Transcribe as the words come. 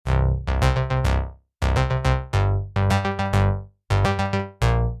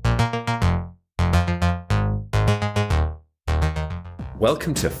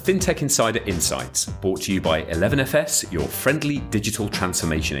Welcome to Fintech Insider Insights, brought to you by 11FS, your friendly digital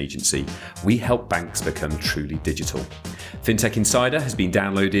transformation agency. We help banks become truly digital. Fintech Insider has been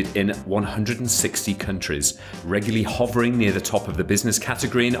downloaded in 160 countries, regularly hovering near the top of the business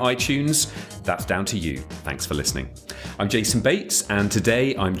category in iTunes. That's down to you. Thanks for listening. I'm Jason Bates, and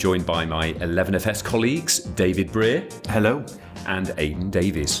today I'm joined by my 11FS colleagues, David Breer. Hello. And Aidan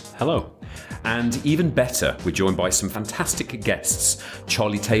Davies. Hello. And even better, we're joined by some fantastic guests.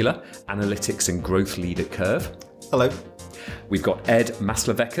 Charlie Taylor, Analytics and Growth Lead at Curve. Hello. We've got Ed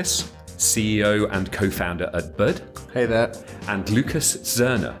Maslovekas, CEO and co-founder at Bud. Hey there. And Lucas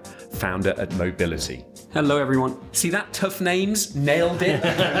Zerner, founder at Mobility. Hello, everyone. See that? Tough names? Nailed it.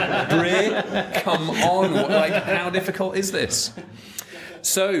 Breer, come on. How difficult is this?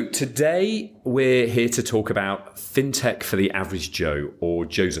 So today we're here to talk about fintech for the average Joe or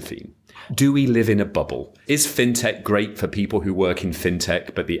Josephine. Do we live in a bubble? Is fintech great for people who work in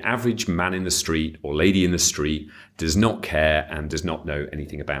fintech, but the average man in the street or lady in the street does not care and does not know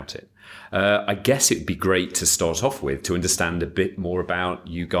anything about it? I guess it would be great to start off with to understand a bit more about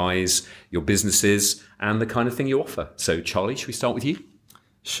you guys, your businesses, and the kind of thing you offer. So Charlie, should we start with you?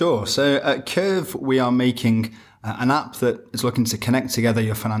 Sure. So at Curve, we are making an app that is looking to connect together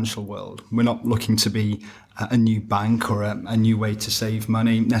your financial world. We're not looking to be a new bank or a new way to save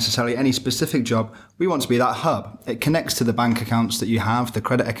money, necessarily any specific job. We want to be that hub. It connects to the bank accounts that you have, the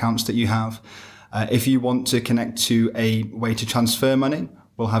credit accounts that you have. If you want to connect to a way to transfer money,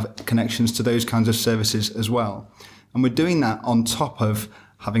 we'll have connections to those kinds of services as well. And we're doing that on top of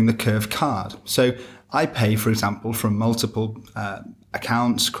having the Curve card. So I pay, for example, from multiple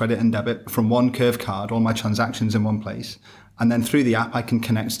accounts, credit and debit, from one Curve card, all my transactions in one place. And then through the app, I can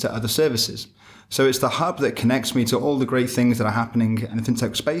connect to other services. So it's the hub that connects me to all the great things that are happening in the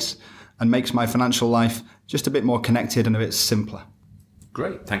fintech space and makes my financial life just a bit more connected and a bit simpler.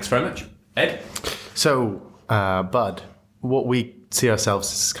 Great. Thanks very much. Ed? So, Bud, what we see ourselves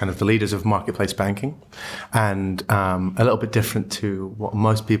as kind of the leaders of marketplace banking, and a little bit different to what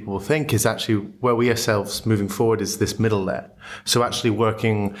most people will think is actually where we ourselves moving forward is this middle layer. So actually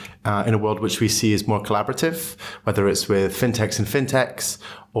working in a world which we see as more collaborative, whether it's with fintechs and fintechs,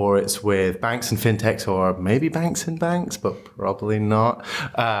 or it's with banks and fintechs, or maybe banks and banks, but probably not.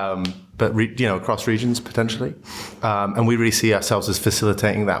 But across regions potentially, and we really see ourselves as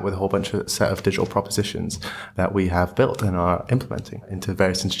facilitating that with a whole bunch of set of digital propositions that we have built and are implementing into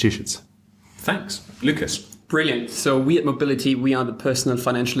various institutions. Thanks, Lucas. Brilliant. So we at Mobility, we are the personal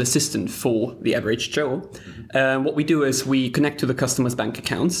financial assistant for the average Joe. What we do is we connect to the customer's bank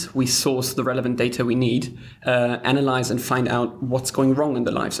accounts. We source the relevant data we need, analyze and find out what's going wrong in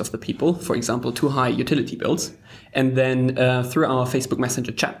the lives of the people. For example, too high utility bills. And then through our Facebook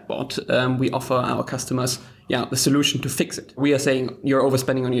Messenger chatbot, we offer our customers the solution to fix it. We are saying, you're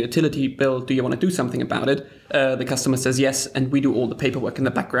overspending on your utility bill. Do you want to do something about it? The customer says yes, and we do all the paperwork in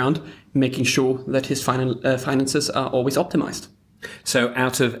the background, making sure that his finances are always optimized. So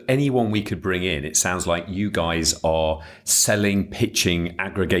out of anyone we could bring in, it sounds like you guys are selling, pitching,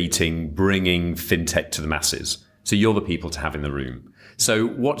 aggregating, bringing fintech to the masses. So you're the people to have in the room. So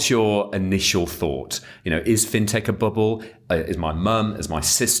what's your initial thought? Is fintech a bubble? Is my mum, is my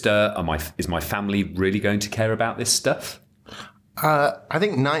sister, is my family really going to care about this stuff? I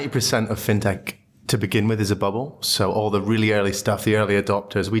think 90% of fintech to begin with is a bubble. So all the really early stuff, the early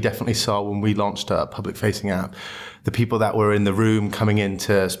adopters, we definitely saw when we launched a public-facing app. The people that were in the room coming in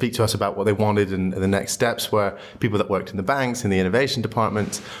to speak to us about what they wanted and the next steps were people that worked in the banks, in the innovation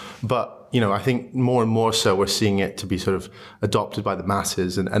departments. But I think more and more so we're seeing it to be sort of adopted by the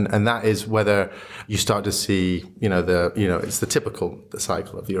masses. And that is whether you start to see, it's the typical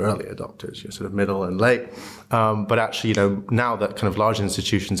cycle of the early adopters, sort of middle and late. But actually, now that kind of large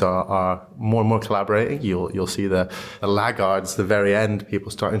institutions are more and more collaborating, you'll see the laggards, the very end,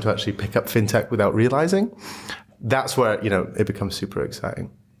 people starting to actually pick up fintech without realizing. That's where, it becomes super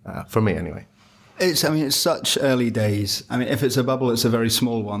exciting, for me anyway. It's such early days. If it's a bubble, it's a very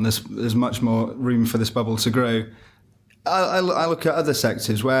small one. There's much more room for this bubble to grow. I look at other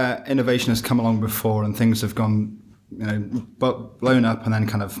sectors where innovation has come along before and things have gone, blown up and then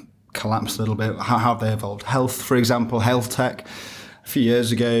kind of collapsed a little bit. How have they evolved? Health, for example, health tech. A few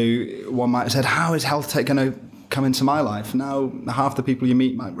years ago, one might have said, how is health tech going to come into my life? Now, half the people you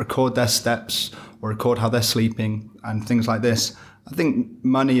meet might record their steps or record how they're sleeping and things like this. I think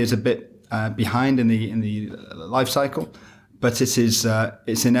money is a bit behind in the life cycle, but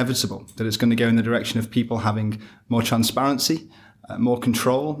it's inevitable that it's going to go in the direction of people having more transparency, more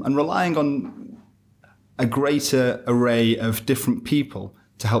control, and relying on a greater array of different people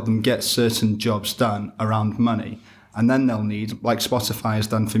to help them get certain jobs done around money. And then they'll need, like Spotify has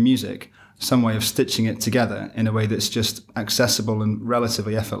done for music, some way of stitching it together in a way that's just accessible and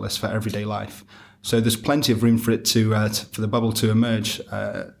relatively effortless for everyday life. So there's plenty of room for it for the bubble to emerge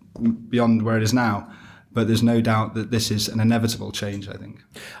beyond where it is now. But there's no doubt that this is an inevitable change, I think.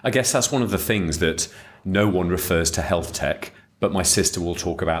 I guess that's one of the things that no one refers to health tech, but my sister will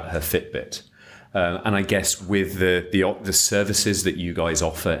talk about her Fitbit. And I guess with the services that you guys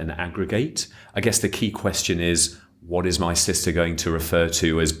offer and aggregate, I guess the key question is, what is my sister going to refer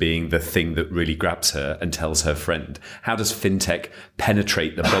to as being the thing that really grabs her and tells her friend? How does fintech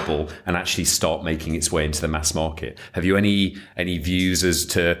penetrate the bubble and actually start making its way into the mass market? Have you any views as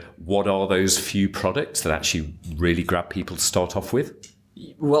to what are those few products that actually really grab people to start off with?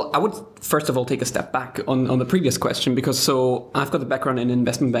 Well, I would first of all take a step back on the previous question, because I've got the background in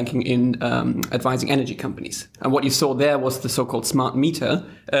investment banking in advising energy companies. And what you saw there was the so-called smart meter,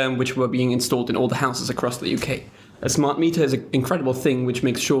 which were being installed in all the houses across the UK. A smart meter is an incredible thing which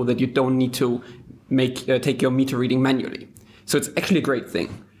makes sure that you don't need to take your meter reading manually. So it's actually a great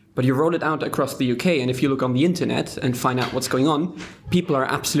thing. But you roll it out across the UK, and if you look on the internet and find out what's going on, people are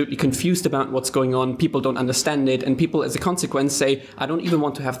absolutely confused about what's going on, people don't understand it, and people as a consequence say, I don't even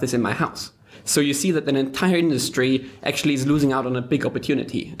want to have this in my house. So you see that an entire industry actually is losing out on a big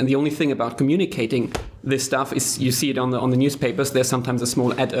opportunity. And the only thing about communicating this stuff is you see it on the newspapers, there's sometimes a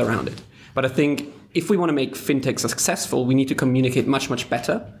small ad around it. But I think if we want to make fintech successful, we need to communicate much, much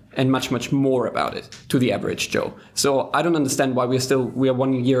better and much, much more about it to the average Joe. So I don't understand why we are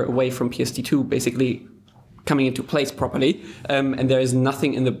 1 year away from PSD2 basically coming into place properly. And there is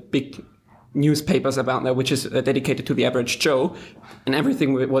nothing in the big newspapers about that which is dedicated to the average Joe. And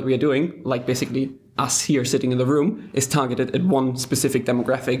everything what we are doing, like basically us here sitting in the room, is targeted at one specific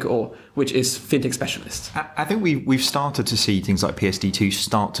demographic, or which is fintech specialists. I think we've started to see things like PSD2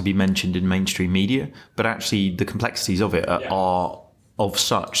 start to be mentioned in mainstream media, but actually the complexities of it are of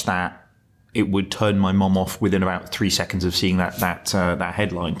such that it would turn my mom off within about 3 seconds of seeing that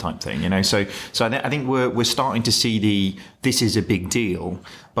headline type thing, you know. So I think we're starting to see this is a big deal,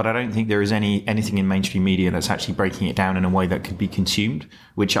 but I don't think there is anything in mainstream media that's actually breaking it down in a way that could be consumed,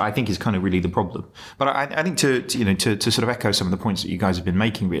 which I think is kind of really the problem. But I think to sort of echo some of the points that you guys have been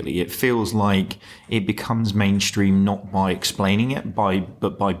making, really, it feels like it becomes mainstream not by explaining it,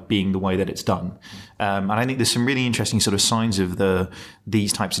 but by being the way that it's done. And I think there's some really interesting sort of signs of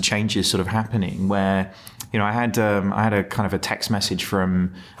these types of changes sort of happening, where, you know, I had a kind of a text message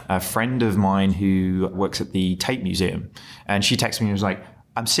from a friend of mine who works at the Tate Museum, and she texted me and was like,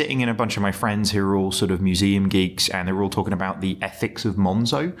 I'm sitting in a bunch of my friends who are all sort of museum geeks, and they're all talking about the ethics of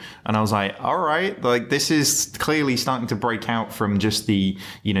Monzo. And I was like, all right, like this is clearly starting to break out from just the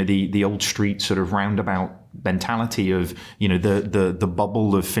old street sort of roundabout mentality of, you know, the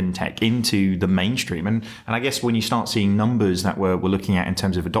bubble of fintech into the mainstream. And I guess when you start seeing numbers that we're looking at in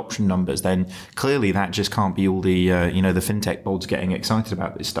terms of adoption numbers, then clearly that just can't be all the the fintech boards getting excited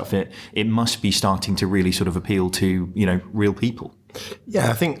about this stuff. It must be starting to really sort of appeal to, you know, real people. Yeah,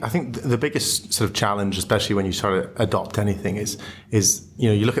 I think the biggest sort of challenge, especially when you try to adopt anything, is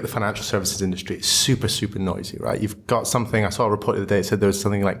you look at the financial services industry. It's super, super noisy, right? You've got something. I saw a report the other day that said there was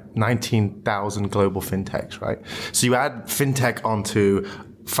something like 19,000 global fintechs, right? So you add fintech onto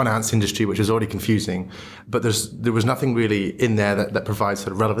finance industry, which is already confusing, but there was nothing really in there that provides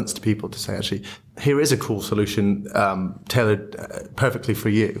sort of relevance to people to say, actually, here is a cool solution tailored perfectly for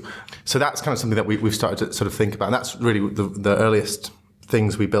you. So that's kind of something that we've started to sort of think about. And that's really the earliest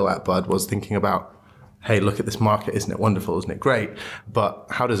things we built at Bud, was thinking about, hey, look at this market, isn't it wonderful, isn't it great? But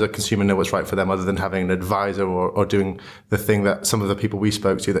how does a consumer know what's right for them, other than having an advisor or doing the thing that some of the people we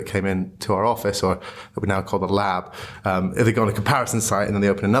spoke to that came in to our office, or that we now call the lab, they go on a comparison site and then they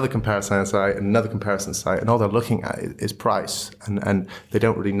open another comparison site and another comparison site, and all they're looking at is price, and they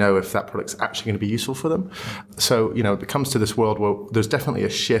don't really know if that product's actually going to be useful for them. So, you know, it comes to this world where there's definitely a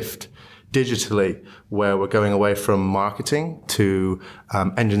shift digitally, where we're going away from marketing to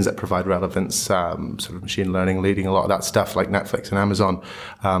engines that provide relevance, sort of machine learning leading a lot of that stuff, like Netflix and Amazon.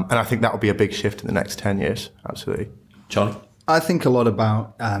 And I think that will be a big shift in the next 10 years. Absolutely. Charlie? I think a lot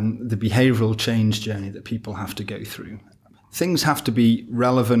about the behavioral change journey that people have to go through. Things have to be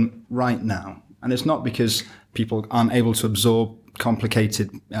relevant right now. And it's not because people aren't able to absorb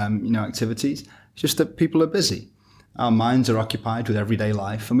complicated activities. It's just that people are busy. Our minds are occupied with everyday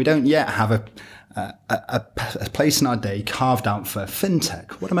life, and we don't yet have a place in our day carved out for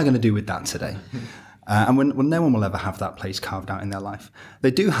fintech. What am I going to do with that today? And no one will ever have that place carved out in their life.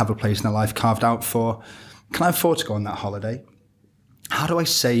 They do have a place in their life carved out for, can I afford to go on that holiday? How do I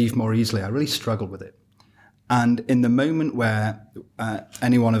save more easily? I really struggle with it. And in the moment where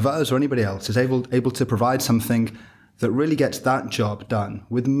any one of us or anybody else is able to provide something that really gets that job done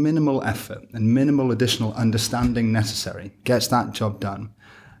with minimal effort and minimal additional understanding necessary, gets that job done,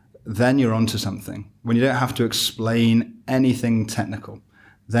 then you're onto something. When you don't have to explain anything technical,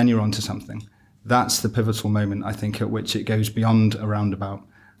 then you're onto something. That's the pivotal moment, I think, at which it goes beyond a roundabout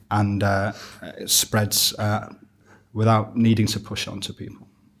and it spreads without needing to push onto people.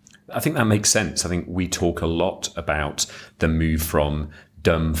 I think that makes sense. I think we talk a lot about the move from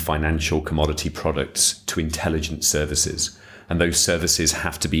dumb financial commodity products to intelligent services. And those services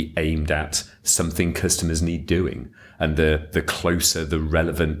have to be aimed at something customers need doing. And the closer the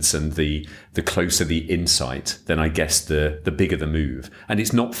relevance and the closer the insight, then I guess the bigger the move. And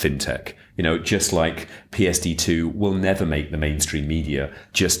it's not fintech. Just like PSD2 will never make the mainstream media,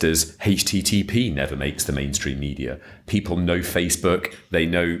 just as HTTP never makes the mainstream media. People know Facebook, they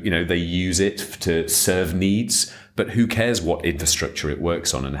know, they use it to serve needs, but who cares what infrastructure it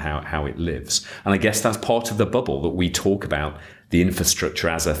works on and how it lives? And I guess that's part of the bubble that we talk about, the infrastructure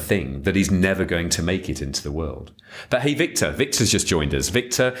as a thing that is never going to make it into the world. But hey, Victor's just joined us.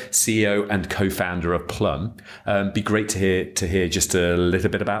 Victor, CEO and co-founder of Plum. Be great to hear just a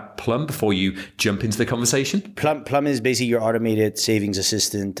little bit about Plum before you jump into the conversation. Plum is basically your automated savings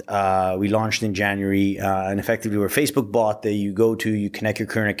assistant. We launched in January, and effectively we're a Facebook bot that you go to, you connect your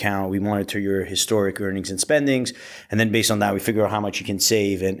current account, we monitor your historic earnings and spendings, and then based on that, we figure out how much you can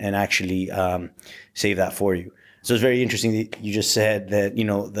save and actually save that for you. So it's very interesting that you just said that,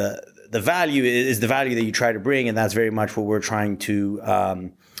 the value is the value that you try to bring, and that's very much what we're trying to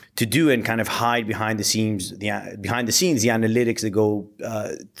do and kind of hide behind the scenes, the analytics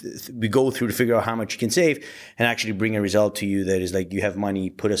that we go through to figure out how much you can save and actually bring a result to you that is like you have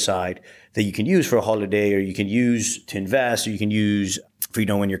money put aside that you can use for a holiday, or you can use to invest, or you can use for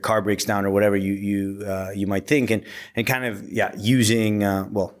when your car breaks down or whatever you might think, and kind of using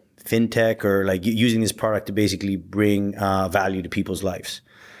fintech or like using this product to basically bring value to people's lives.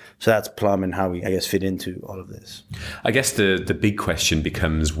 So that's Plum and how we, I guess, fit into all of this. I guess the big question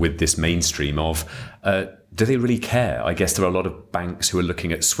becomes with this mainstream of, do they really care? I guess there are a lot of banks who are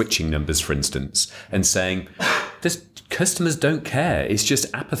looking at switching numbers, for instance, and saying, this customers don't care. It's just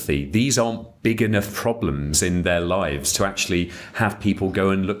apathy. These aren't big enough problems in their lives to actually have people go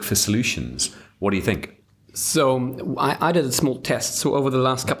and look for solutions. What do you think? So I did a small test. So over the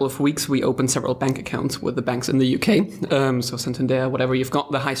last couple of weeks, we opened several bank accounts with the banks in the UK. So Santander, whatever you've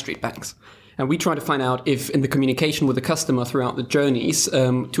got, the high street banks. And we try to find out if in the communication with the customer throughout the journeys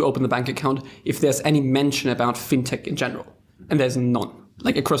to open the bank account, if there's any mention about fintech in general. And there's none.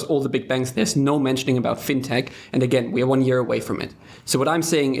 Like across all the big banks, there's no mentioning about fintech. And again, we are 1 year away from it. So what I'm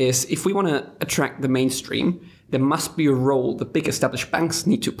saying is if we want to attract the mainstream, there must be a role the big established banks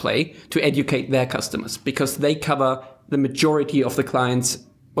need to play to educate their customers, because they cover the majority of the clients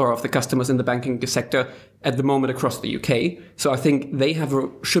or of the customers in the banking sector at the moment across the UK. So I think they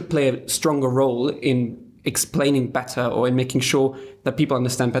should play a stronger role in explaining better or in making sure that people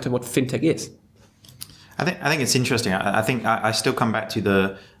understand better what fintech is. I think it's interesting. I think I still come back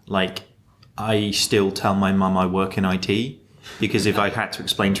to I still tell my mum I work in IT. Because if I had to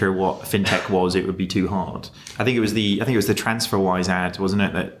explain to her what fintech was, it would be too hard. I think it was the TransferWise ad, wasn't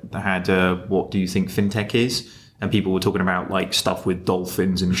it, that had what do you think fintech is? And people were talking about like stuff with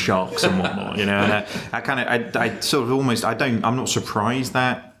dolphins and sharks and whatnot, And I'm not surprised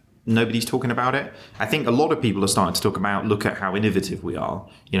that nobody's talking about it. I think a lot of people are starting to talk about, look at how innovative we are.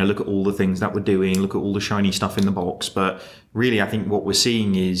 Look at all the things that we're doing, look at all the shiny stuff in the box. But really, I think what we're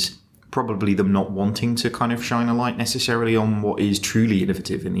seeing is probably them not wanting to kind of shine a light necessarily on what is truly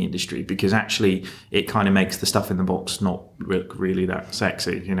innovative in the industry, because actually it kind of makes the stuff in the box not look really that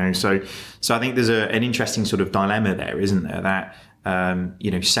sexy, So I think there's an interesting sort of dilemma there, isn't there? That,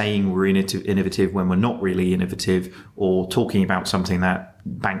 saying we're innovative when we're not really innovative, or talking about something that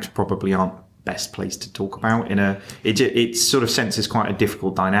banks probably aren't best placed to talk about it sort of senses quite a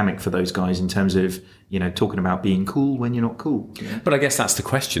difficult dynamic for those guys in terms of talking about being cool when you're not cool. But I guess that's the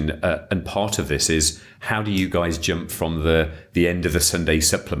question, and part of this is how do you guys jump from the end of the Sunday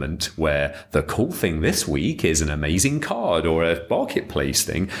supplement where the cool thing this week is an amazing card or a marketplace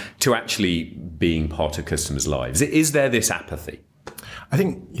thing to actually being part of customers' lives? Is there this apathy? I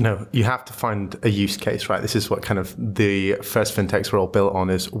think, you have to find a use case, right? This is what kind of the first fintechs were all built on,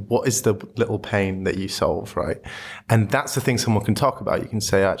 is what is the little pain that you solve, right? And that's the thing someone can talk about. You can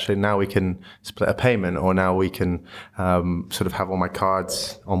say, actually, now we can split a payment, or now we can sort of have all my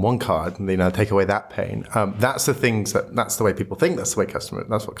cards on one card and, take away that pain. That's the things that's the way people think. That's what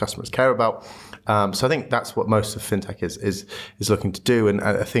customers care about. So I think that's what most of fintech is looking to do. And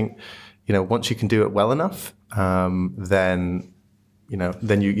I think, once you can do it well enough, then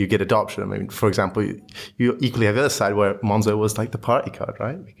then you get adoption. I mean, for example, you equally have the other side where Monzo was like the party card,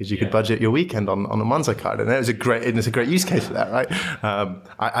 right? Because you could budget your weekend on a Monzo card, and it's a great use case for that, right?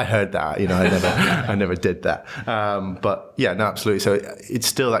 I heard that, I never did that, but yeah, no, absolutely. So it's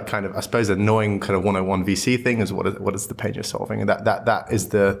still that kind of, I suppose, annoying kind of 101 VC thing is what is the pain you're solving, and that is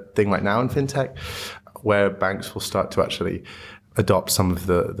the thing right now in fintech, where banks will start to actually adopt some of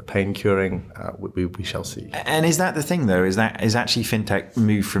the pain curing. We shall see. And is that the thing though? Is actually fintech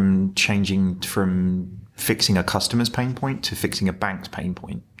moved from changing from fixing a customer's pain point to fixing a bank's pain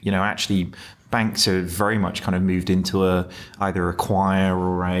point? Actually banks are very much kind of moved into either a choir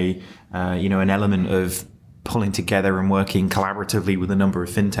or an element of pulling together and working collaboratively with a number of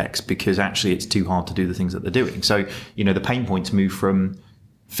fintechs, because actually it's too hard to do the things that they're doing. So, the pain points move from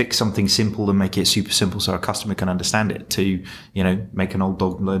fix something simple and make it super simple so a customer can understand it to, make an old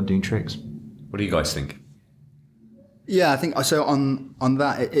dog learn doing tricks. What do you guys think? Yeah, I think so. On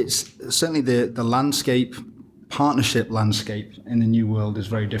that, it's certainly the landscape, partnership landscape in the new world is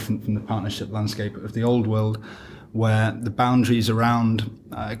very different from the partnership landscape of the old world, where the boundaries around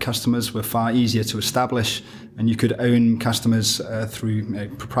customers were far easier to establish, and you could own customers through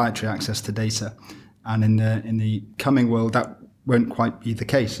proprietary access to data. And in the coming world, that won't quite be the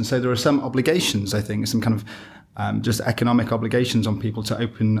case. And so there are some obligations, I think, some kind of just economic obligations on people to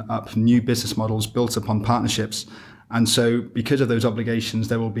open up new business models built upon partnerships. And so because of those obligations,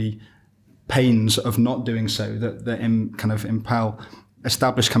 there will be pains of not doing so that kind of impel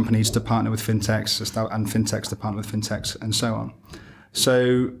established companies to partner with fintechs and fintechs to partner with fintechs and so on.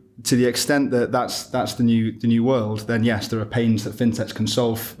 So to the extent that that's the new world, then yes, there are pains that fintechs can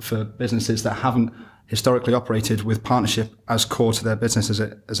solve for businesses that haven't historically operated with partnership as core to their business as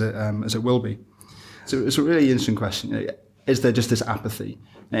it will be. So it's a really interesting question. Is there just this apathy?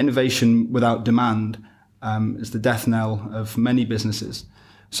 Innovation without demand is the death knell of many businesses.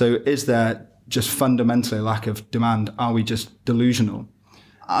 So is there just fundamentally a lack of demand? Are we just delusional?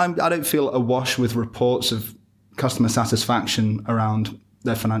 I don't feel awash with reports of customer satisfaction around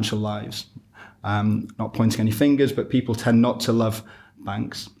their financial lives. Not pointing any fingers, but people tend not to love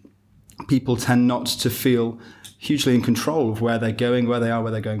banks. People tend not to feel hugely in control of where they're going, where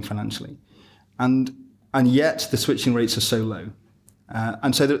they're going financially. And yet the switching rates are so low.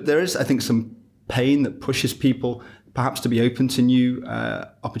 And so there is, I think, some pain that pushes people perhaps to be open to new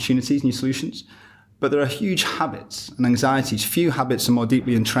opportunities, new solutions. But there are huge habits and anxieties. Few habits are more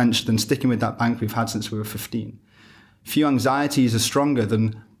deeply entrenched than sticking with that bank we've had since we were 15. Few anxieties are stronger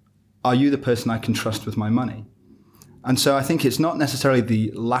than, are you the person I can trust with my money? And so I think it's not necessarily the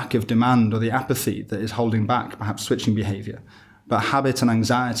lack of demand or the apathy that is holding back perhaps switching behavior, but habit and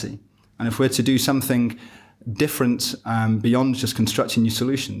anxiety. And if we're to do something different beyond just constructing new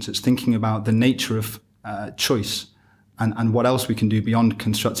solutions, it's thinking about the nature of choice and what else we can do beyond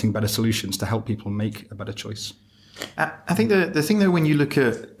constructing better solutions to help people make a better choice. I think the thing though, when you look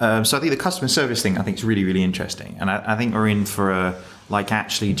at, so I think the customer service thing, I think is really, really interesting. And I think we're in for a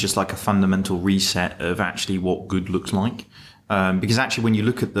fundamental reset of actually what good looks like. Because actually when you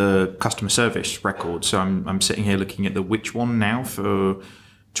look at the customer service record, so I'm sitting here looking at the which one now for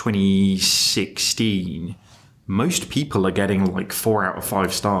 2016, most people are getting like 4 out of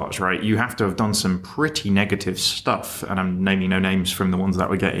 5 stars, right? You have to have done some pretty negative stuff. And I'm naming no names from the ones that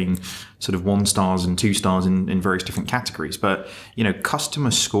were getting sort of 1 stars and 2 stars in various different categories. But,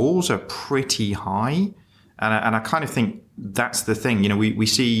 customer scores are pretty high. And I kind of think that's the thing. We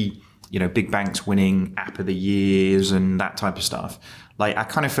see, big banks winning app of the years and that type of stuff. Like, I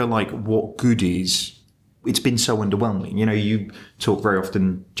kind of feel like what good is, it's been so underwhelming. You talk very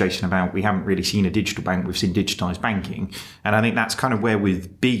often, Jason, about we haven't really seen a digital bank. We've seen digitized banking. And I think that's kind of where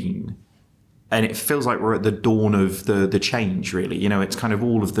we've been. And it feels like we're at the dawn of the change, really. It's kind of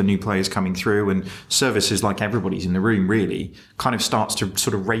all of the new players coming through, and services, like everybody's in the room, really kind of starts to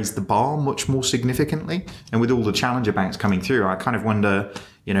sort of raise the bar much more significantly. And with all the challenger banks coming through, I kind of wonder,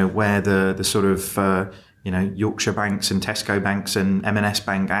 where the sort of, Yorkshire banks and Tesco banks and M&S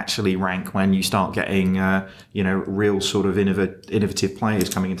Bank actually rank when you start getting, real sort of innovative players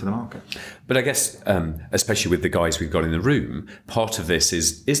coming into the market. But I guess, especially with the guys we've got in the room, part of this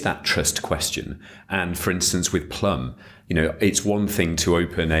is that trust question. And for instance, with Plum, it's one thing to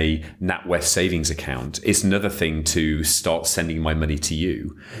open a NatWest savings account. It's another thing to start sending my money to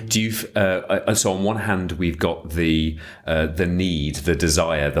you. Do you? So on one hand, we've got the need, the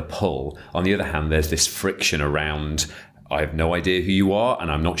desire, the pull. On the other hand, there's this friction around, I have no idea who you are,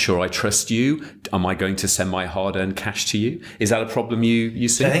 and I'm not sure I trust you. Am I going to send my hard-earned cash to you? Is that a problem you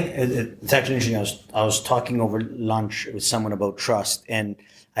see? I think it's actually interesting. I was talking over lunch with someone about trust, and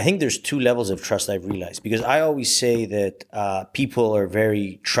I think there's two levels of trust I've realized, because I always say that people are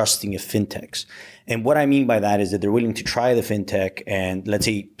very trusting of fintechs. And what I mean by that is that they're willing to try the fintech and, let's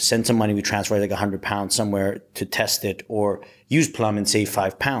say, send some money, we transfer like £100 somewhere to test it, or use Plum and save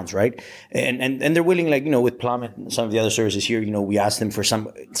 £5, right? And they're willing, like, with Plum and some of the other services here, we ask them for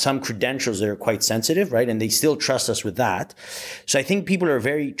some credentials that are quite sensitive, right? And they still trust us with that. So I think people are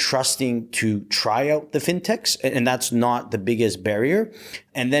very trusting to try out the fintechs, and that's not the biggest barrier.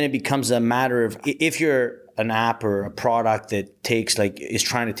 And then it becomes a matter of, if you're an app or a product that is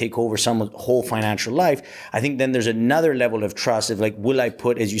trying to take over someone's whole financial life, I think then there's another level of trust of, like, will I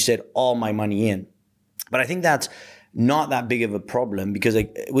put, as you said, all my money in? But I think that's not that big of a problem, because,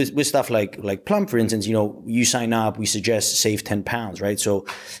 like, with stuff like Plum, for instance, you sign up, we suggest save £10, right? So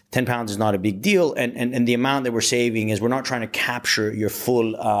 £10 is not a big deal. And the amount that we're saving is, we're not trying to capture your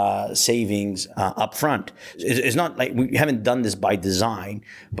full savings up front. It's not like we haven't done this by design,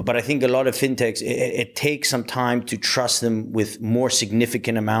 but I think a lot of fintechs, it takes some time to trust them with more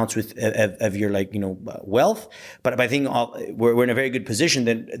significant amounts of your, wealth. But I think we're in a very good position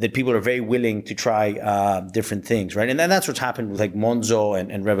that people are very willing to try different things, right? And then that's what's happened with, like, Monzo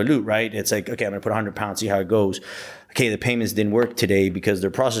and Revolut, right? It's like, okay, I'm going to put £100, see how it goes. Okay, the payments didn't work today because their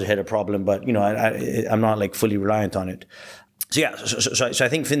processor had a problem, but I'm not, like, fully reliant on it. So yeah, so I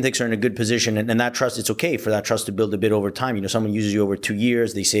think fintechs are in a good position, and that trust, it's okay for that trust to build a bit over time. Someone uses you over 2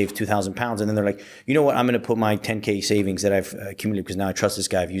 years, they save £2,000, and then they're like, you know what, I'm going to put my 10K savings that I've accumulated because now I trust this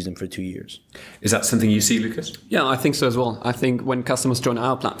guy, I've used him for 2 years. Is that something you see, Lucas? Yeah, I think so as well. I think when customers join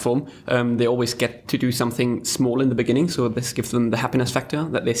our platform, they always get to do something small in the beginning. So this gives them the happiness factor,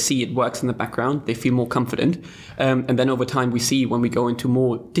 that they see it works in the background, they feel more confident. And then over time, we see, when we go into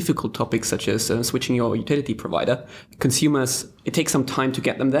more difficult topics, such as switching your utility provider, consumers, it takes some time to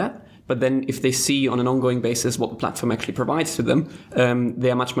get them there. But then if they see on an ongoing basis what the platform actually provides to them, they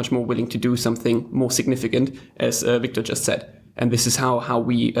are much, much more willing to do something more significant, as Victor just said. And this is how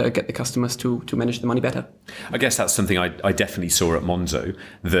we get the customers to manage the money better. I guess that's something I definitely saw at Monzo,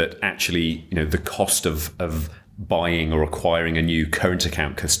 that actually, the cost of buying or acquiring a new current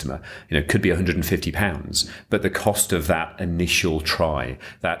account customer, could be £150, but the cost of that initial try,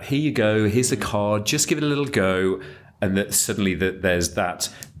 that here you go, here's the card, just give it a little go, and that suddenly there's that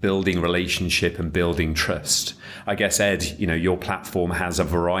building relationship and building trust. I guess, Ed, your platform has a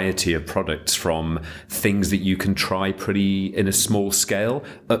variety of products, from things that you can try pretty in a small scale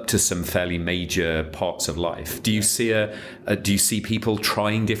up to some fairly major parts of life. Do you see people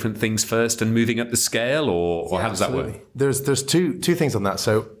trying different things first and moving up the scale, or how does that work? There's two things on that.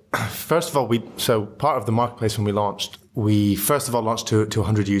 So first of all, part of the marketplace, when we launched, we first of all launched to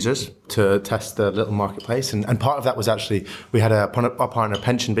 100 users to test the little marketplace. And part of that was actually, we had our partner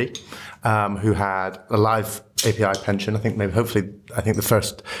PensionBee, who had a live API pension. I think the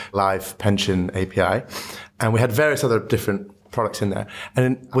first live pension API. And we had various other different products in there.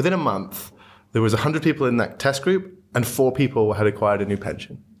 And within a month, there was 100 people in that test group, and 4 people had acquired a new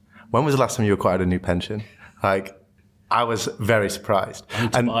pension. When was the last time you acquired a new pension? I was very surprised. I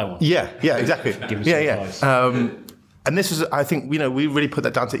need to buy one. Yeah, exactly. Give me some advice. And this is, I think, we really put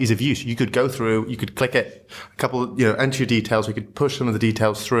that down to ease of use. You could go through, you could click it, enter your details, we could push some of the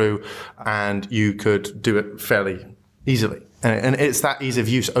details through, and you could do it fairly easily. And it's that ease of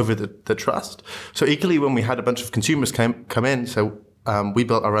use over the trust. So equally, when we had a bunch of consumers come in, we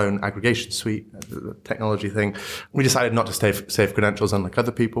built our own aggregation suite, the technology thing. We decided not to save credentials unlike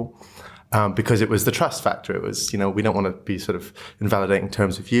other people. Because it was the trust factor. It was, we don't want to be sort of invalidating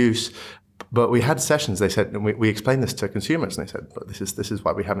terms of use. But we had sessions, they said, and we explained this to consumers, and they said, but this is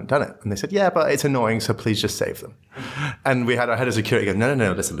why we haven't done it. And they said, yeah, but it's annoying, so please just save them. And we had our head of security go, no,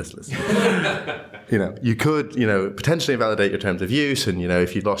 listen. You could, potentially invalidate your terms of use, and,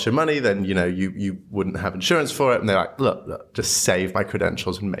 if you lost your money, then, you wouldn't have insurance for it. And they're like, look, just save my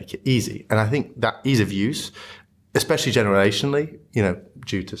credentials and make it easy. And I think that ease of use, especially generationally,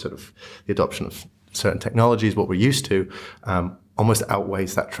 due to sort of the adoption of certain technologies, what we're used to, almost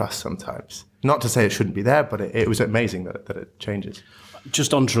outweighs that trust sometimes. Not to say it shouldn't be there, but it was amazing that it changes.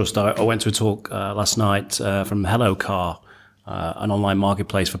 Just on trust, I went to a talk last night from Hello Car, an online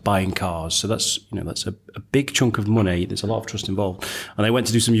marketplace for buying cars. So that's a big chunk of money. There's a lot of trust involved. And they went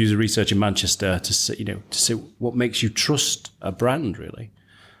to do some user research in Manchester to see what makes you trust a brand, really.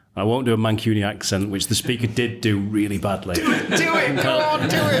 I won't do a Mancunian accent, which the speaker did do really badly. Do it, come on,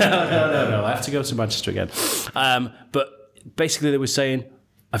 do it. No, I have to go to Manchester again. But basically they were saying,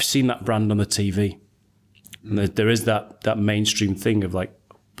 I've seen that brand on the TV. And there is that mainstream thing of, like,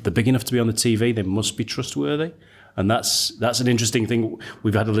 they're big enough to be on the TV, they must be trustworthy. And that's an interesting thing.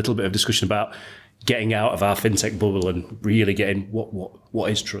 We've had a little bit of discussion about, getting out of our fintech bubble and really getting what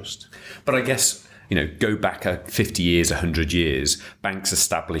is trust. But I guess, go back 50 years, 100 years, banks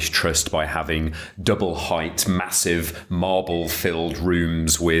established trust by having double height, massive marble-filled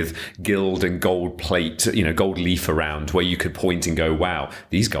rooms with gilt and gold plate, gold leaf around, where you could point and go, wow,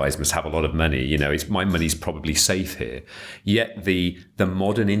 these guys must have a lot of money. My money's probably safe here. Yet the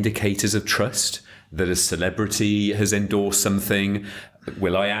modern indicators of trust, that a celebrity has endorsed something,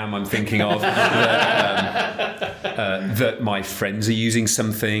 I'm thinking of, that my friends are using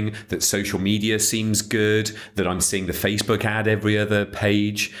something, that social media seems good, that I'm seeing the Facebook ad every other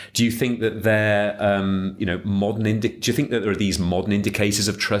page. Do you think that they're, modern? Do you think that there are these modern indicators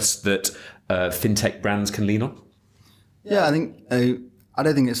of trust that fintech brands can lean on? Yeah, I think I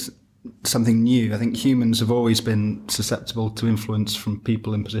don't think it's something new. I think humans have always been susceptible to influence from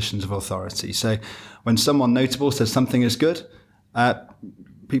people in positions of authority. So when someone notable says something is good,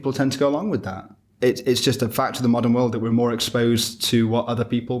 people tend to go along with that. It's just a fact of the modern world that we're more exposed to what other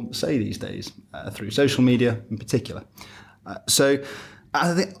people say these days, through social media in particular. So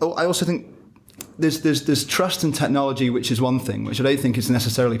I also think there's trust in technology, which is one thing, which I don't think is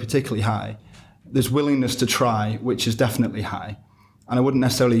necessarily particularly high. There's willingness to try, which is definitely high. And I wouldn't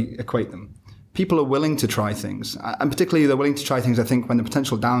necessarily equate them. People are willing to try things, and particularly they're willing to try things, I think, when the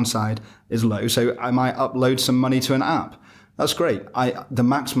potential downside is low. So I might upload some money to an app. That's great. The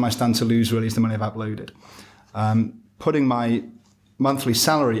maximum I stand to lose really is the money I've uploaded. Putting my monthly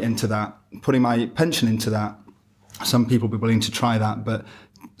salary into that, putting my pension into that, some people will be willing to try that, but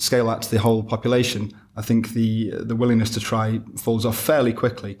scale that to the whole population, I think the willingness to try falls off fairly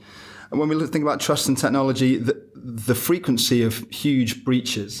quickly. And when we think about trust and technology, the frequency of huge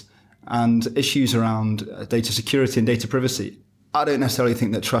breaches and issues around data security and data privacy, I don't necessarily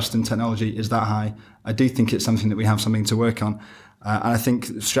think that trust in technology is that high. I do think it's something that we have something to work on. And I think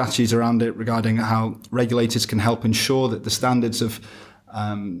strategies around it regarding how regulators can help ensure that the standards of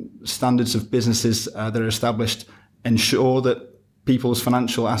businesses that are established ensure that people's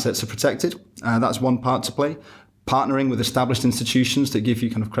financial assets are protected. That's one part to play. Partnering with established institutions that give you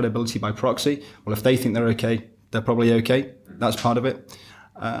kind of credibility by proxy. Well, if they think they're okay, they're probably okay. That's part of it.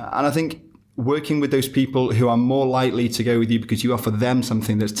 And I think working with those people who are more likely to go with you because you offer them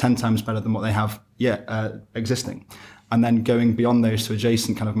something that's 10 times better than what they have existing. And then going beyond those to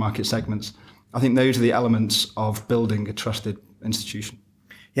adjacent kind of market segments. I think those are the elements of building a trusted institution.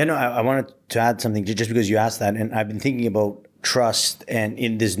 Yeah, no, I wanted to add something just because you asked that. And I've been thinking about trust and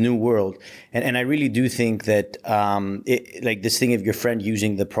in this new world. And I really do think that like this thing of your friend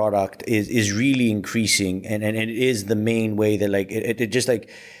using the product is really increasing. And it is the main way that like it just like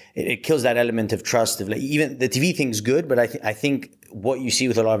it kills that element of trust of like even the TV thing's good, but I think what you see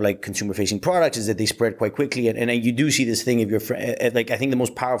with a lot of like consumer facing products is that they spread quite quickly. And you do see this thing of your friend, like I think the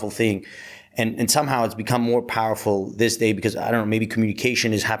most powerful thing. And somehow it's become more powerful this day because I don't know, maybe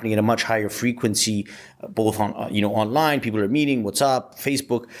communication is happening at a much higher frequency, both on online, people are meeting, WhatsApp,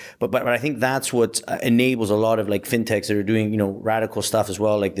 Facebook. But I think that's what enables a lot of like fintechs that are doing radical stuff as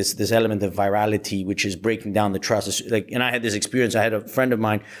well, like this element of virality, which is breaking down the trust. And I had this experience. I had a friend of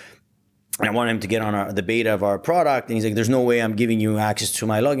mine. And I wanted him to get on the beta of our product, and he's like, "There's no way I'm giving you access to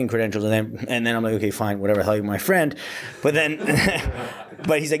my login credentials." And then I'm like, "Okay, fine, whatever. Hell, you're my friend." But then,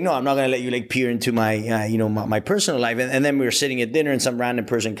 but he's like, "No, I'm not going to let you like peer into my, my personal life." And then we were sitting at dinner, and some random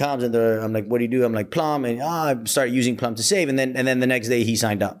person comes, and I'm like, "What do you do?" I'm like, "Plum," and I started using Plum to save, and then the next day he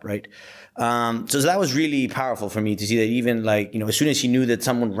signed up, right? So that was really powerful for me to see that even like, as soon as he knew that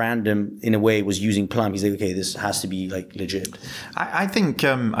someone random in a way was using Plum, he's like, okay, this has to be like legit. I think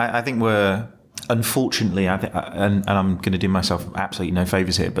we're, unfortunately, and I'm going to do myself absolutely no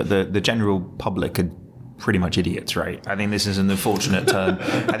favors here, but the general public are pretty much idiots, right? I think this is an unfortunate turn.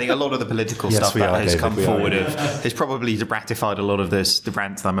 I think a lot of the political stuff that has come forward has probably ratified a lot of the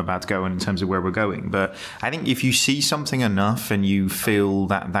rant that I'm about to go on in terms of where we're going. But I think if you see something enough and you feel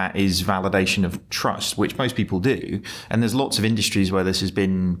that is validation of trust, which most people do, and there's lots of industries where this has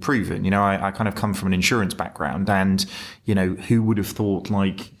been proven. I kind of come from an insurance background, and who would have thought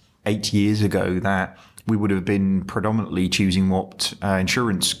like 8 years ago that we would have been predominantly choosing what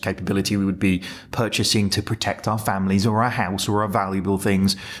insurance capability we would be purchasing to protect our families or our house or our valuable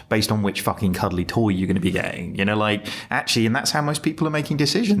things based on which fucking cuddly toy you're going to be getting. Actually, and that's how most people are making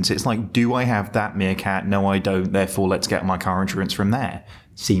decisions. It's like, do I have that meerkat? No, I don't. Therefore, let's get my car insurance from there.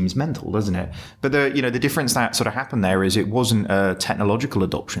 seems mental, doesn't it? But the difference that sort of happened there is it wasn't a technological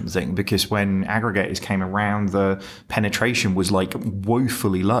adoption thing, because when aggregators came around, the penetration was like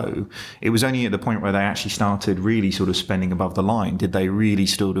woefully low. It was only at the point where they actually started really sort of spending above the line did they really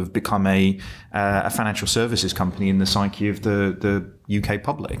sort of become a financial services company in the psyche of the UK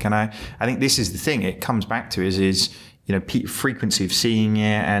public. And I think this is the thing it comes back to is frequency of seeing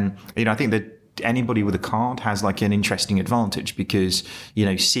it, and I think that anybody with a card has like an interesting advantage, because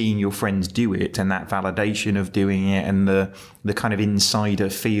seeing your friends do it and that validation of doing it and the kind of insider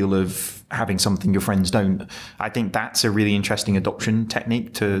feel of having something your friends don't, I think that's a really interesting adoption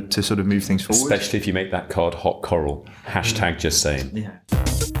technique to sort of move things forward, especially if you make that card hot coral. Hashtag just saying. Yeah.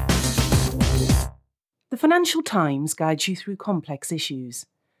 The Financial Times guides you through complex issues.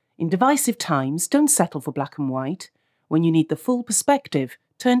 In divisive times, don't settle for black and white. When you need the full perspective,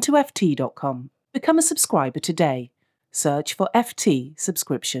 turn to ft.com. Become a subscriber today. Search for FT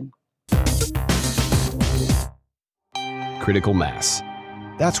subscription. Critical mass.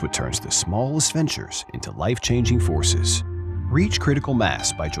 That's what turns the smallest ventures into life-changing forces. Reach critical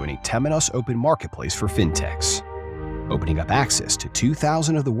mass by joining Temenos Open Marketplace for fintechs, opening up access to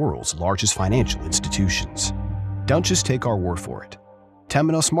 2,000 of the world's largest financial institutions. Don't just take our word for it.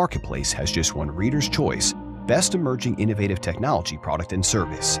 Temenos Marketplace has just won Reader's Choice Best Emerging Innovative Technology Product and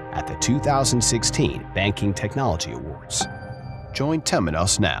Service at the 2016 Banking Technology Awards. Join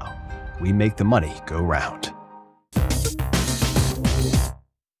Temenos now. We make the money go round.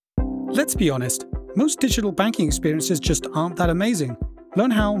 Let's be honest, most digital banking experiences just aren't that amazing.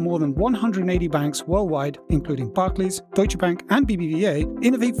 Learn how more than 180 banks worldwide, including Barclays, Deutsche Bank, and BBVA,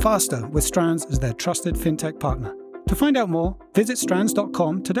 innovate faster with Strands as their trusted fintech partner. To find out more, visit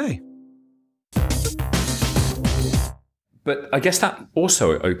strands.com today. But I guess that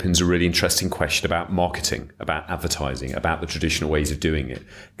also opens a really interesting question about marketing, about advertising, about the traditional ways of doing it.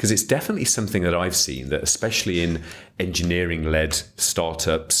 Because it's definitely something that I've seen that, especially in engineering-led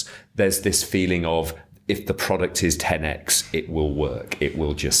startups, there's this feeling of, if the product is 10x, it will work, it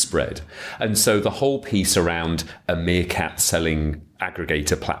will just spread. And so the whole piece around a Meerkat selling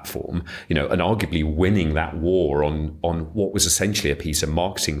aggregator platform, and arguably winning that war on what was essentially a piece of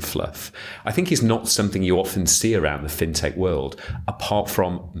marketing fluff, I think is not something you often see around the fintech world, apart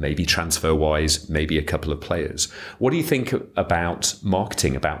from maybe TransferWise, maybe a couple of players. What do you think about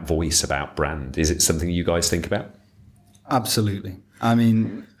marketing, about voice, about brand? Is it something you guys think about? Absolutely. I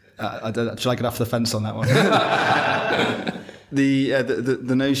mean, should I get off the fence on that one?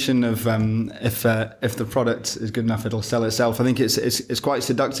 The notion of if the product is good enough, it'll sell itself. I think it's quite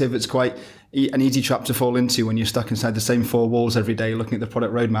seductive. It's quite an easy trap to fall into when you're stuck inside the same four walls every day, looking at the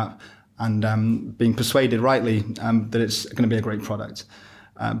product roadmap and being persuaded rightly that it's going to be a great product.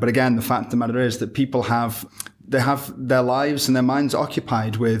 But again, the fact of the matter is that people have their lives and their minds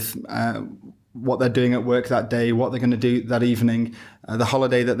occupied with what they're doing at work that day, what they're going to do that evening, the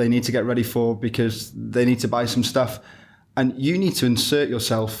holiday that they need to get ready for because they need to buy some stuff. And you need to insert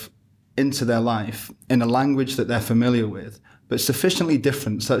yourself into their life in a language that they're familiar with, but sufficiently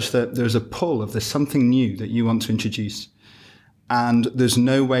different such that there's a pull of there's something new that you want to introduce. And there's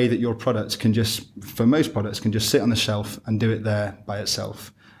no way that your product can for most products, can just sit on the shelf and do it there by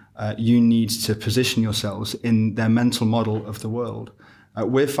itself. You need to position yourselves in their mental model of the world.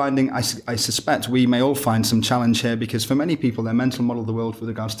 We're finding, I suspect we may all find some challenge here, because for many people, their mental model of the world with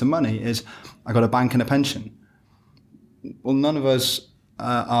regards to money is, I got a bank and a pension. Well, none of us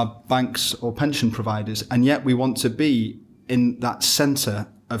are banks or pension providers, and yet we want to be in that center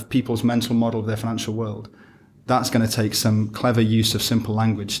of people's mental model of their financial world. That's going to take some clever use of simple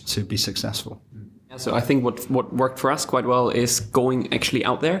language to be successful. Yeah, so I think what worked for us quite well is going actually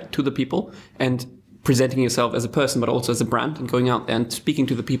out there to the people and presenting yourself as a person, but also as a brand, and going out there and speaking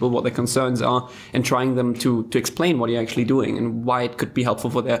to the people what their concerns are and trying them to explain what you're actually doing and why it could be helpful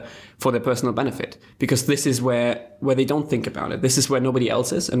for their personal benefit. Because this is where they don't think about it. This is where nobody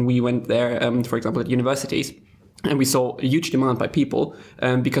else is. And we went there, for example, at universities, and we saw a huge demand by people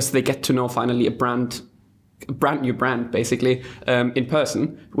because they get to know finally a brand new brand, basically, in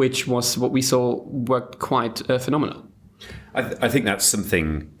person, which was what we saw worked quite phenomenal. I think that's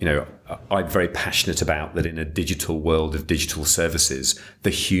something, I'm very passionate about, that in a digital world of digital services, the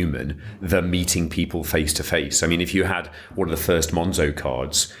human, the meeting people face to face. I mean, if you had one of the first Monzo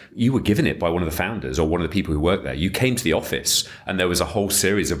cards, you were given it by one of the founders or one of the people who worked there. You came to the office and there was a whole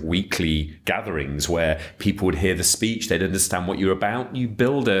series of weekly gatherings where people would hear the speech, they'd understand what you're about. You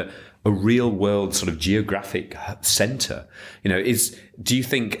build a real world sort of geographic center. Do you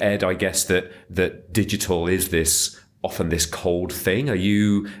think, Ed, I guess that digital is often this cold thing? Are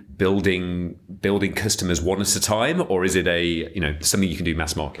you building customers one at a time, or is it something you can do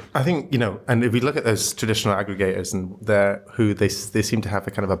mass market? I think, and if we look at those traditional aggregators and they seem to have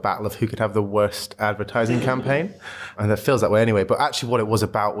a kind of a battle of who could have the worst advertising campaign, and that feels that way anyway. But actually, what it was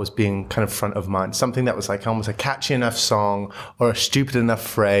about was being kind of front of mind, something that was like almost a catchy enough song or a stupid enough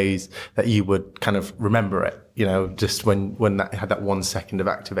phrase that you would kind of remember it. Just when that had that 1 second of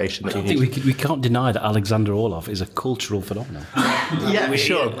activation. I think we can't deny that Alexander Orlov is a cultural phenomenon. Yeah,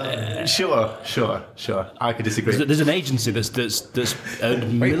 sure. I could disagree. There's an agency that's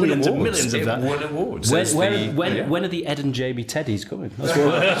earned millions and millions of that. Won awards. When are the Ed and Jamie Teddies coming?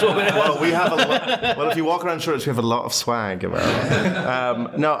 That's what well, we have a lot. Well, if you walk around church, we have a lot of swag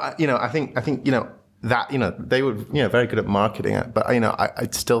about it. No, I think that they were very good at marketing it, but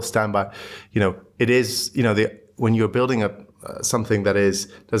I'd still stand by it is when you're building something that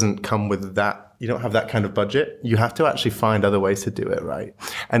doesn't come with that, you don't have that kind of budget, you have to actually find other ways to do it right,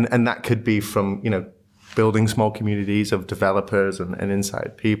 and that could be from building small communities of developers and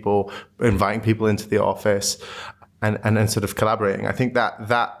inside people, inviting people into the office, and sort of collaborating. I think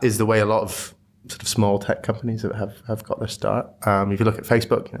that is the way a lot of sort of small tech companies that have got their start. If you look at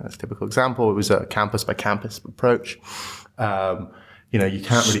Facebook, that's a typical example. It was a campus by campus approach. You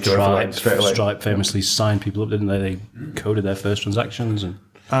can't really go over straight away. Stripe famously signed people up, didn't they? They coded their first transactions.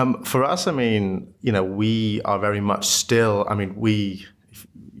 And for us, we are very much still.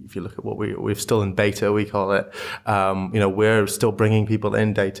 If you look at what we're still in beta, we call it. We're still bringing people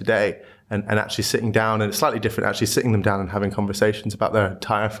in day to day. And actually sitting down, and it's slightly different, actually sitting them down and having conversations about their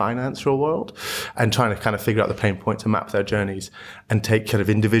entire financial world and trying to kind of figure out the pain points and map their journeys and take kind of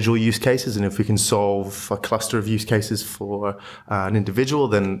individual use cases. And if we can solve a cluster of use cases for an individual,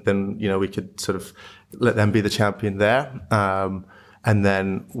 then we could sort of let them be the champion there. And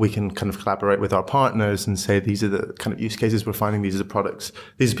then we can kind of collaborate with our partners and say, these are the kind of use cases we're finding. These are the products.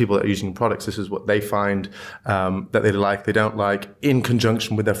 These are people that are using products. This is what they find that they like, they don't like, in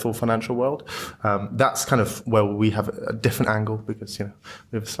conjunction with their full financial world. That's kind of where we have a different angle because, we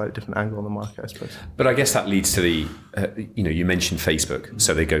have a slightly different angle on the market, I suppose. But I guess that leads to the, you mentioned Facebook.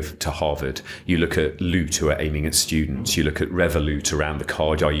 So they go to Harvard. You look at Loot, who are aiming at students. You look at Revolut around the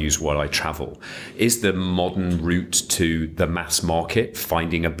card I use while I travel. Is the modern route to the mass market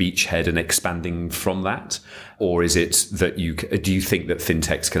finding a beachhead and expanding from that, or is it that do you think that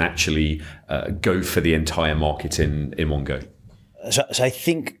fintechs can actually go for the entire market in one go? So I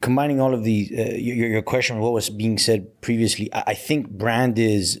think combining all of these, your question, what was being said previously, I think brand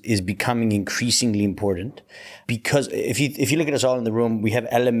is becoming increasingly important because if you look at us all in the room, we have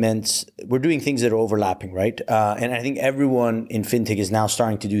elements, we're doing things that are overlapping, right? And I think everyone in fintech is now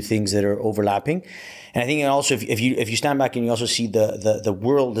starting to do things that are overlapping. And I think also if you stand back and you also see the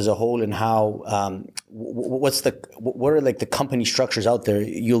world as a whole and how what are like the company structures out there,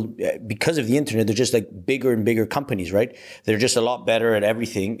 because of the internet, they're just like bigger and bigger companies, right? They're just a lot better at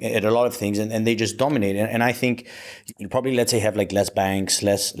everything, at a lot of things, and they just dominate. And I think you probably, let's say, have like less banks,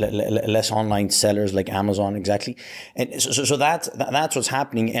 less online sellers like Amazon, exactly. And so that's what's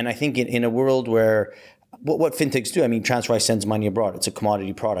happening. And I think in a world where what fintechs do, TransferWise sends money abroad. It's a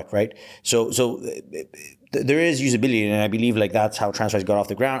commodity product, right? So there is usability, and I believe like that's how TransferWise got off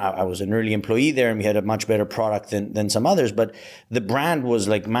the ground. I was an early employee there, and we had a much better product than some others. But the brand was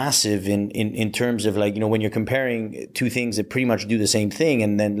like massive in terms of like, when you're comparing two things that pretty much do the same thing,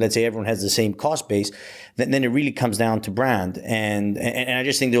 and then let's say everyone has the same cost base, then it really comes down to brand. And I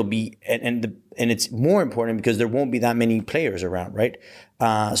just think there'll be and it's more important because there won't be that many players around, right?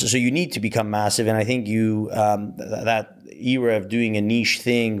 So you need to become massive, and I think that era of doing a niche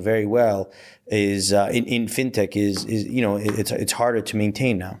thing very well is in fintech is it's harder to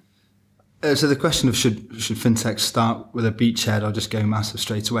maintain now. So the question of should fintech start with a beachhead or just go massive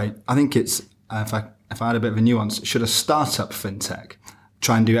straight away? I think it's if I had a bit of a nuance, should a startup fintech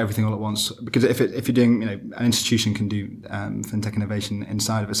try and do everything all at once? Because if you're doing, an institution can do fintech innovation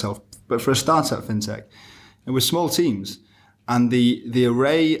inside of itself, but for a startup fintech, with small teams and the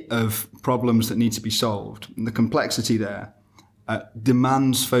array of problems that need to be solved, and the complexity there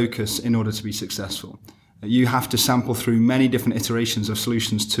demands focus in order to be successful. You have to sample through many different iterations of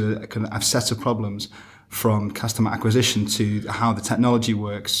solutions to a set of problems, from customer acquisition to how the technology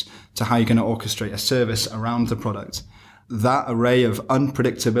works to how you're going to orchestrate a service around the product. That array of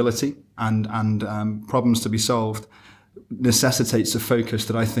unpredictability and problems to be solved necessitates a focus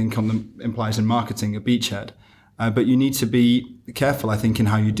that I think implies in marketing a beachhead. But you need to be careful, I think, in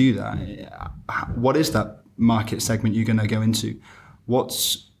how you do that. What is that market segment you're going to go into?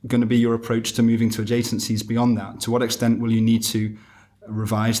 What's going to be your approach to moving to adjacencies beyond that? To what extent will you need to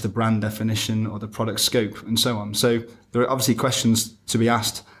revise the brand definition or the product scope and so on? So there are obviously questions to be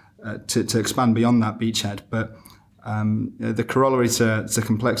asked to expand beyond that beachhead. But the corollary to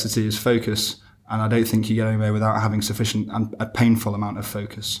complexity is focus, and I don't think you get anywhere without having sufficient and a painful amount of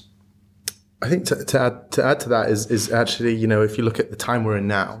focus. I think to add to that is actually, if you look at the time we're in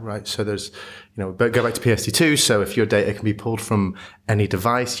now, right? So there's, go back to PSD2. So if your data can be pulled from any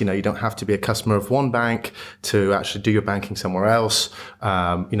device, you don't have to be a customer of one bank to actually do your banking somewhere else.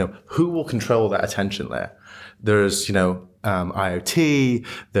 Who will control that attention layer? There's, IoT,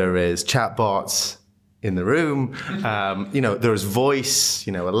 there is chatbots in the room, there's voice,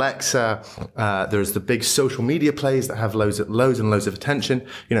 Alexa, there's the big social media plays that have loads and loads of attention.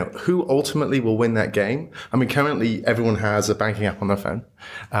 Who ultimately will win that game? I mean, currently everyone has a banking app on their phone.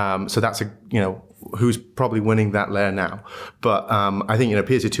 So that's who's probably winning that layer now. But I think,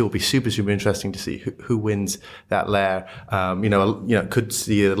 PSD2 will be super, super interesting to see who wins that layer. Could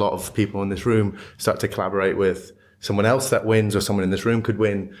see a lot of people in this room start to collaborate with someone else that wins, or someone in this room could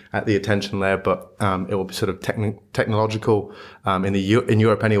win at the attention layer, but it will be sort of technological in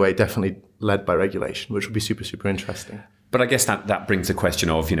Europe anyway, definitely led by regulation, which will be super, super interesting. But I guess that brings the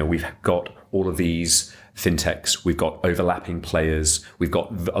question of, we've got all of these fintechs, we've got overlapping players, we've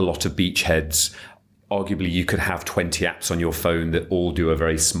got a lot of beachheads. Arguably, you could have 20 apps on your phone that all do a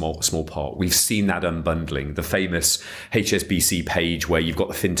very small part. We've seen that unbundling, the famous HSBC page where you've got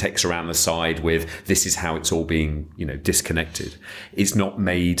the fintechs around the side with this is how it's all being, disconnected. It's not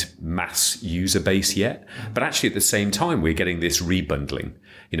made mass user base yet, but actually at the same time, we're getting this rebundling.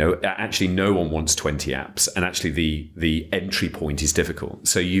 Actually no one wants 20 apps, and actually the entry point is difficult.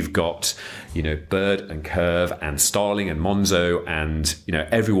 So you've got, Bird and Curve and Starling and Monzo and,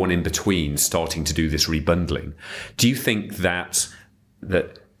 everyone in between starting to do this rebundling. Do you think that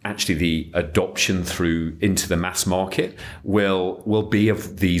actually the adoption through into the mass market will be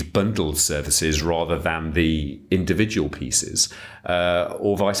of these bundled services rather than the individual pieces,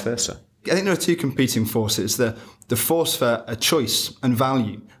 or vice versa? I think there are two competing forces. The force for a choice and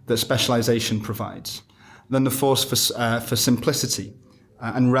value that specialization provides, then the force for simplicity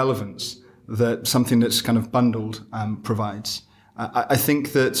and relevance that something that's kind of bundled provides. I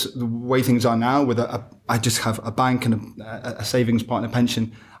think that the way things are now, with I just have a bank and a savings part and a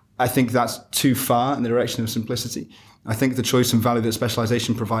pension, I think that's too far in the direction of simplicity. I think the choice and value that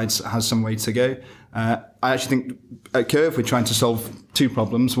specialization provides has some way to go. I actually think at Curve we're trying to solve two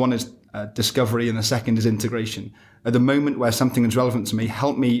problems. One is discovery, and the second is integration. At the moment where something is relevant to me,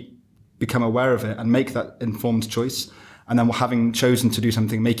 help me become aware of it and make that informed choice. And then having chosen to do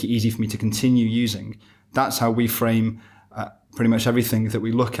something, make it easy for me to continue using. That's how we frame pretty much everything that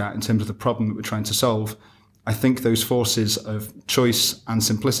we look at in terms of the problem that we're trying to solve. I think those forces of choice and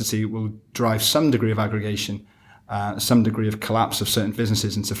simplicity will drive some degree of aggregation, some degree of collapse of certain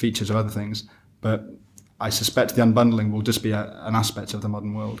businesses into features of other things. But I suspect the unbundling will just be an aspect of the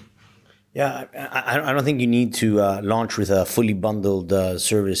modern world. Yeah, I don't think you need to launch with a fully bundled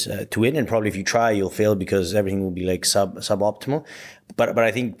service to win, and probably if you try, you'll fail because everything will be like suboptimal. But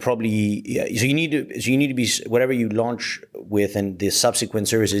I think probably so you need to be, whatever you launch with and the subsequent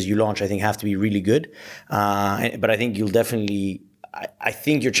services you launch, I think have to be really good. But I think you'll definitely. I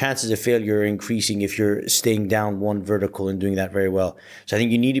think your chances of failure are increasing if you're staying down one vertical and doing that very well. So I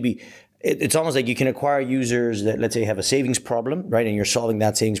think you need to be. It's almost like you can acquire users that, let's say, have a savings problem, right? And you're solving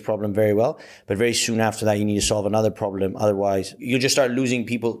that savings problem very well. But very soon after that, you need to solve another problem. Otherwise, you'll just start losing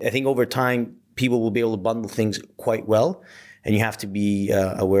people. I think over time, people will be able to bundle things quite well. And you have to be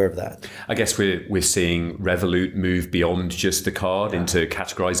aware of that. I guess we're seeing Revolut move beyond just the card into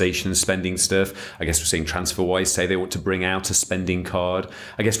categorization and spending stuff. I guess we're seeing TransferWise say they want to bring out a spending card.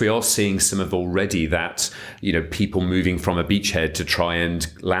 I guess we are seeing some of already that, people moving from a beachhead to try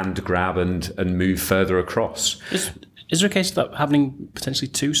and land grab and move further across. Is there a case of that happening potentially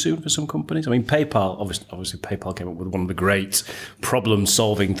too soon for some companies? I mean, PayPal, obviously PayPal came up with one of the great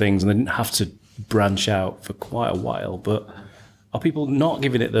problem-solving things, and they didn't have to branch out for quite a while, but are people not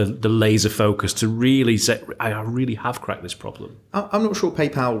giving it the laser focus to really say, I really have cracked this problem? I'm not sure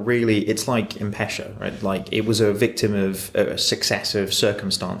PayPal really, it's like M-Pesa, right? Like it was a victim of a successive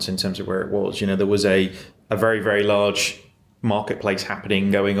circumstance in terms of where it was. There was a very, very large marketplace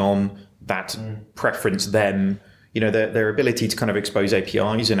going on that preferenced them. Their ability to kind of expose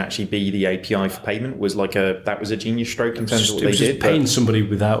APIs and actually be the API for payment was that was a genius stroke in terms of what they did. Paying somebody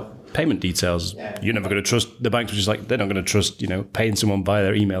without payment details, you're never going to trust. The banks were just like, they're not going to trust, paying someone via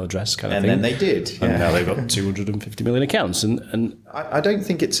their email address kind of thing. And then they did. And now they've got 250 million accounts. And I don't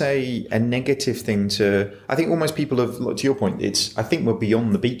think it's a negative thing to. I think almost people have, to your point, I think we're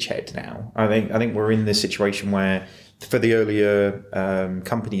beyond the beachhead now. I think we're in this situation where for the earlier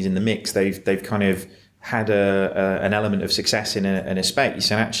companies in the mix, they've kind of had an element of success in a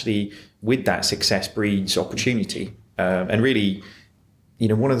space, and actually with that success breeds opportunity. And really,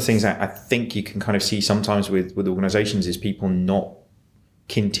 one of the things that I think you can kind of see sometimes with organizations is people not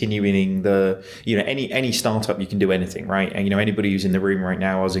continuing any startup. You can do anything, right? And anybody who's in the room right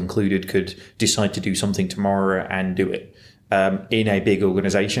now, us included, could decide to do something tomorrow and do it. In a big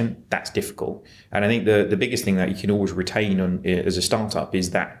organization, that's difficult. And I think the biggest thing that you can always retain as a startup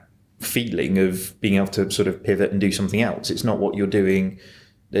is that feeling of being able to sort of pivot and do something else. It's not what you're doing.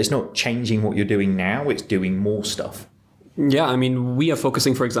 It's not changing what you're doing now. It's doing more stuff. Yeah, I mean, we are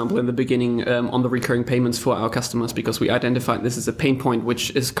focusing, for example, in the beginning on the recurring payments for our customers because we identified this as a pain point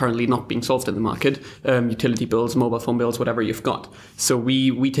which is currently not being solved in the market. Utility bills, mobile phone bills, whatever you've got. So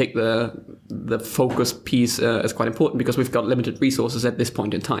we take the focus piece as quite important because we've got limited resources at this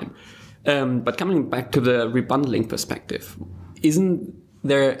point in time. But coming back to the rebundling perspective, isn't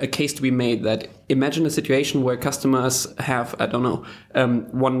there a case to be made that imagine a situation where customers have,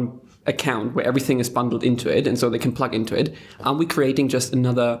 one account where everything is bundled into it and so they can plug into it? Are we creating just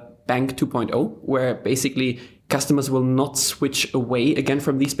another bank 2.0 where basically customers will not switch away again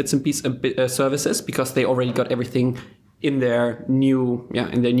from these bits and pieces services because they already got everything in their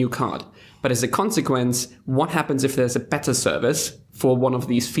new card? But as a consequence, what happens if there's a better service for one of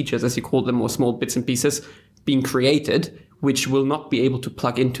these features, as you call them, or small bits and pieces being created, which will not be able to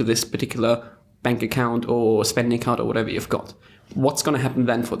plug into this particular bank account or spending account or whatever you've got? What's going to happen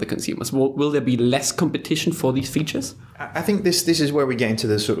then for the consumers? Will there be less competition for these features? I think this is where we get into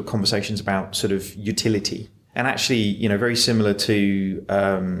the sort of conversations about sort of utility. And actually, very similar to,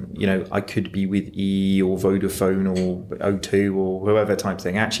 I could be with E or Vodafone or O2 or whoever type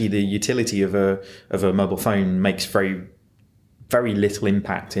thing. Actually, the utility of a mobile phone makes very, very little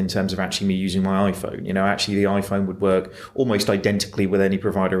impact in terms of actually me using my iPhone. Actually the iPhone would work almost identically with any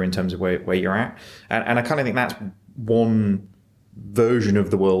provider in terms of where you're at. And I kind of think that's one version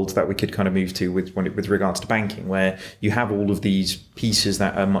of the world that we could kind of move to with regards to banking, where you have all of these pieces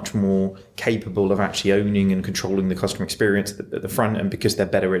that are much more capable of actually owning and controlling the customer experience at the front. And because they're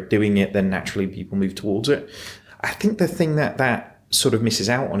better at doing it, then naturally people move towards it. I think the thing that sort of misses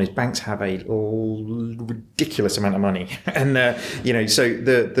out on is banks have a ridiculous amount of money. And, so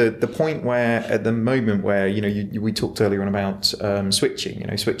the point where at the moment where, we talked earlier on about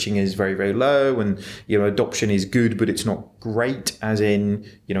switching, switching is very, very low and, adoption is good, but it's not great as in,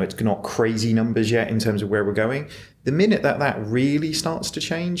 it's not crazy numbers yet in terms of where we're going. The minute that really starts to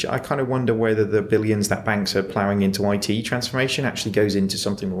change, I kind of wonder whether the billions that banks are plowing into IT transformation actually goes into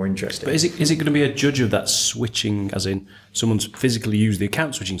something more interesting. But is it going to be a judge of that switching, as in someone's physically used the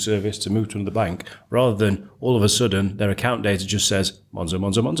account switching service to move to another bank, rather than all of a sudden their account data just says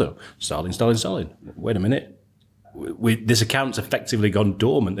Monzo, Starling. Wait a minute, this account's effectively gone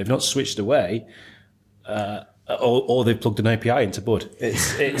dormant. They've not switched away, or they've plugged an API into Bud.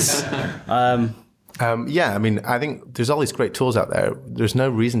 I think there's all these great tools out there. There's no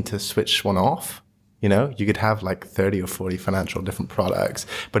reason to switch one off. You could have like 30 or 40 financial different products,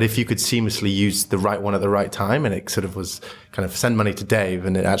 but if you could seamlessly use the right one at the right time, and it sort of was kind of send money to Dave,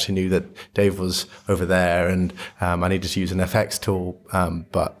 and it actually knew that Dave was over there, and I needed to use an FX tool,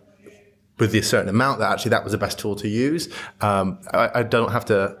 but with a certain amount that was the best tool to use. I don't have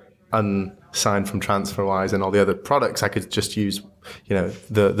to unsign from TransferWise and all the other products. I could just use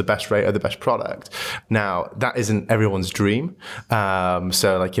the best rate or the best product. Now that isn't everyone's dream.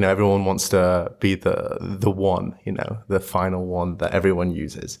 Everyone wants to be the one, the final one that everyone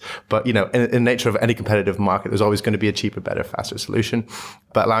uses. But in the nature of any competitive market, there's always going to be a cheaper, better, faster solution.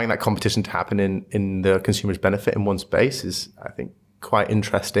 But allowing that competition to happen in the consumer's benefit in one space is, I think, quite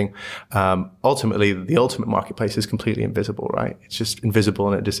interesting. Ultimately, the ultimate marketplace is completely invisible, right? It's just invisible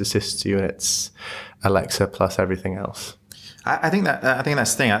and it just assists you, and it's Alexa plus everything else. I think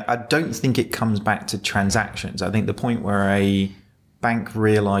that's the thing. I don't think it comes back to transactions. I think the point where a bank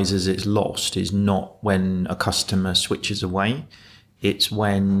realizes it's lost is not when a customer switches away. It's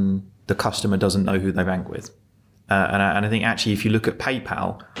when the customer doesn't know who they bank with. And I think actually, if you look at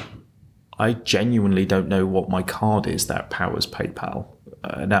PayPal, I genuinely don't know what my card is that powers PayPal.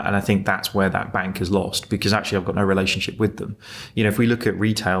 And I think that's where that bank is lost, because actually I've got no relationship with them. If we look at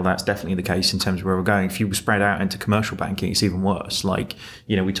retail, that's definitely the case in terms of where we're going. If you spread out into commercial banking, it's even worse.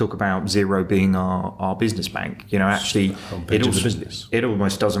 We talk about Xero being our business bank. Actually, it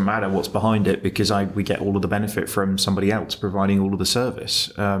almost doesn't matter what's behind it, because we get all of the benefit from somebody else providing all of the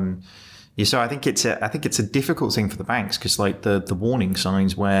service. So I think it's a difficult thing for the banks, because the warning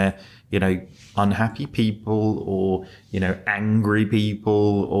signs where unhappy people or angry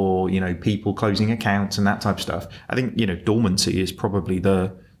people or people closing accounts and that type of stuff. I think dormancy is probably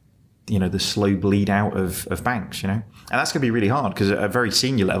the the slow bleed out of banks, and that's going to be really hard because at a very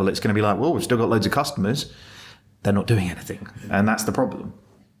senior level, it's going to be like, well, we've still got loads of customers. They're not doing anything. And that's the problem.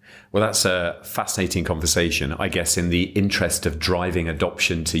 Well, that's a fascinating conversation. I guess in the interest of driving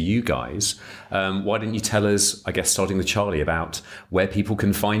adoption to you guys, why don't you tell us, I guess, starting with Charlie, about where people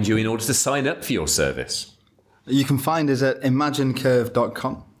can find you in order to sign up for your service? You can find us at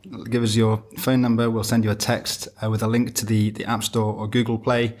imaginecurve.com. Give us your phone number. We'll send you a text with a link to the App Store or Google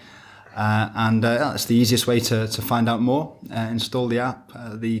Play. And that's the easiest way to find out more. Install the app.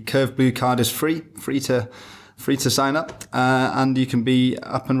 The Curve Blue card is free to sign up, and you can be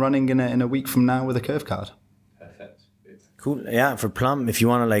up and running in a week from now with a Curve card. Perfect. Cool. Yeah, for Plum, if you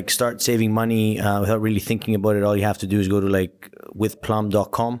want to start saving money without really thinking about it, all you have to do is go to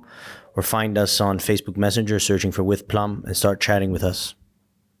withplum.com or find us on Facebook Messenger, searching for With Plum, and start chatting with us,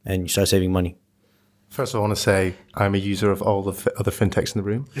 and you start saving money. First, I want to say I'm a user of all the other fintechs in the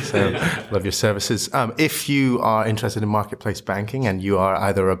room, so love your services. If you are interested in marketplace banking and you are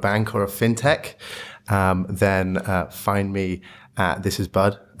either a bank or a fintech, then find me at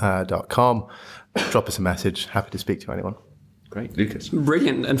thisisbud.com. Drop us a message. Happy to speak to anyone. Great. Lucas.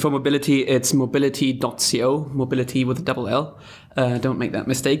 Brilliant. And for mobility, it's mobility.co, mobility with a double L. Don't make that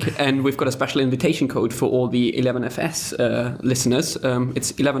mistake. And we've got a special invitation code for all the 11FS listeners.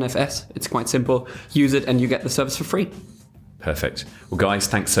 It's 11FS. It's quite simple. Use it and you get the service for free. Perfect. Well, guys,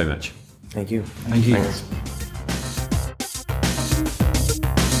 thanks so much. Thank you. Thank you. Thanks.